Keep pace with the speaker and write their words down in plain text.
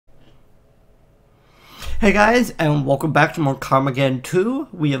Hey guys, and welcome back to more Carmageddon 2.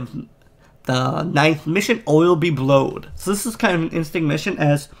 We have the 9th mission, Oil Be Blowed. So this is kind of an interesting mission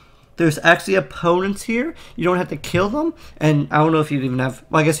as there's actually opponents here. You don't have to kill them, and I don't know if you'd even have,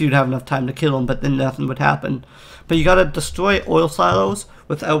 well I guess you'd have enough time to kill them, but then nothing would happen. But you gotta destroy oil silos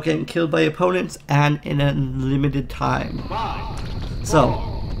without getting killed by opponents and in a limited time. So,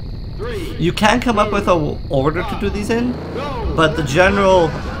 you can come up with an order to do these in, but the general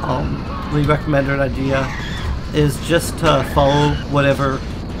recommended idea is just to follow whatever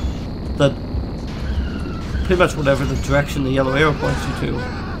pretty much whatever the direction the yellow arrow points you to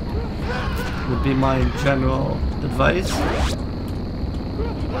would be my general advice.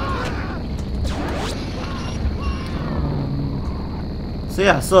 So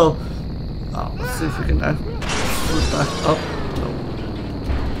yeah, let's see if we can flip back up. No.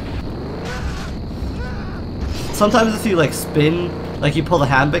 Sometimes if you like spin, like you pull the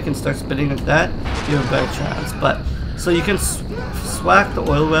handbrake and start spinning like that, you have a better chance. But so you can swack the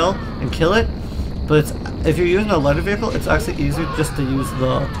oil well and kill it, but if you're using a lighter vehicle, it's actually easier just to use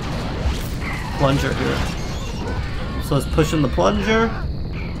the plunger here. So it's pushing the plunger,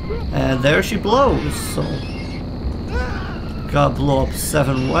 and there she blows. So gotta blow up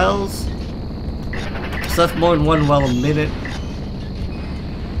 7 wells. So that's more than 1 well a minute.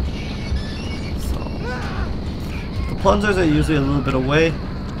 Plungers are usually a little bit away.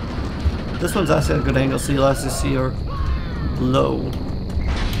 This one's actually at a good angle, so you'll actually see her low.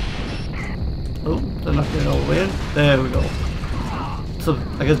 Oh, they're not getting all the way in. There we go. So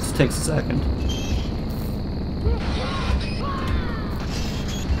I guess it takes a second.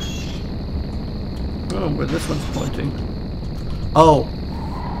 Oh, where this one's pointing. Oh.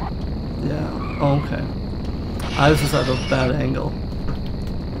 Yeah, okay. I was just at a bad angle.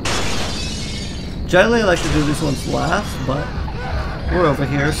 Generally I like to do these ones last, but we're over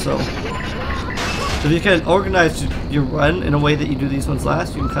here, so if you can organize your run in a way that you do these ones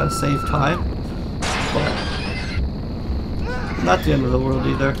last, you can kind of save time, but not the end of the world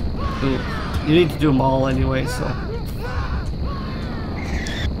either. You need to do them all anyway, so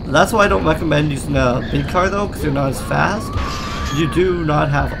that's why I don't recommend using a big car though, because you're not as fast. You do not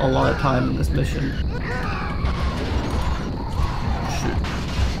have a lot of time in this mission.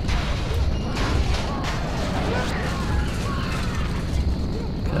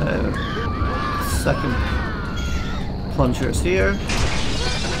 Second plunger is here,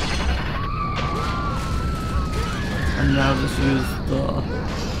 and now just use the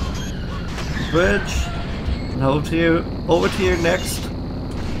bridge and over to your next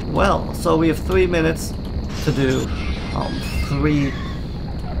well. So we have 3 minutes to do 3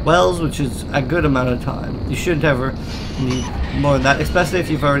 wells, which is a good amount of time. You shouldn't ever need more than that, especially if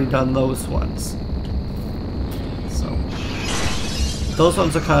you've already done those ones. So those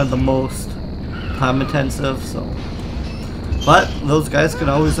ones are kind of the most time intensive, so but those guys can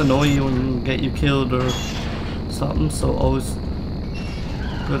always annoy you and get you killed or something, so always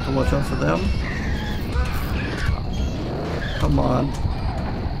good to watch out for them. Come on.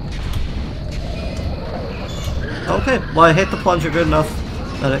 Okay, well I hit the plunger good enough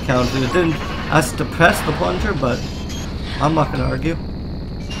that it counted. It didn't ask to press the plunger, but I'm not gonna argue.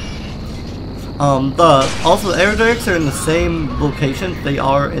 Also the air derricks are in the same location they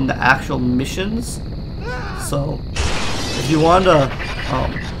are in the actual missions. So if you want to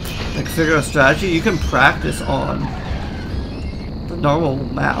like figure out a strategy, you can practice on the normal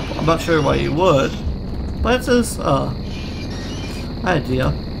map. I'm not sure why you would, but it's just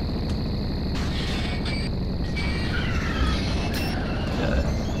idea. Okay.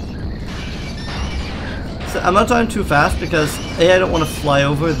 So I'm not driving too fast because A, I don't want to fly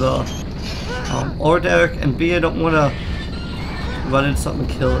over the or derrick, and B, I don't want to run into something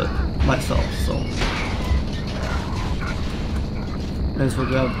and kill it myself, so may as well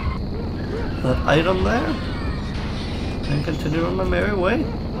grab that item there and continue on my merry way.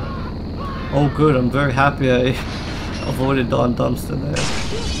 Oh good, I'm very happy I avoided Dawn Dumpster there.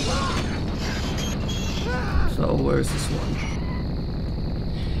 So where's this one?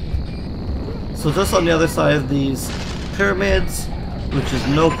 So just on the other side of these pyramids, which is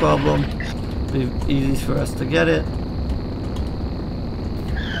no problem. Be easy for us to get it.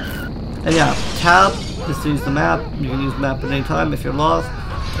 And yeah, tab is to use the map. You can use the map at any time if you're lost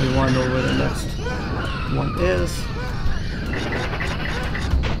or you want to know where the next one is.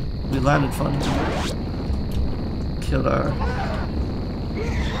 We landed funny. Killed our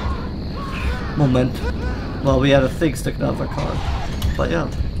momentum. Well, we had a thing sticking out of our car. But yeah.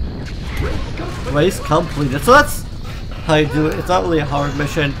 Race completed. So that's how you do it. It's not really a hard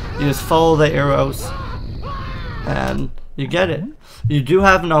mission. You just follow the arrows and you get it. You do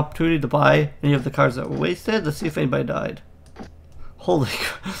have an opportunity to buy any of the cars that were wasted. Let's see if anybody died. Holy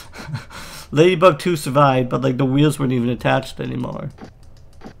Ladybug 2 survived, but like the wheels weren't even attached anymore.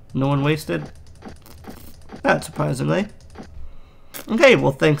 No one wasted? Not surprisingly. Okay,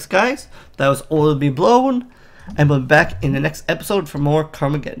 well thanks guys. That was Oil Be Blown. And we'll be back in the next episode for more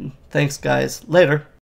Carmageddon. Thanks guys. Later.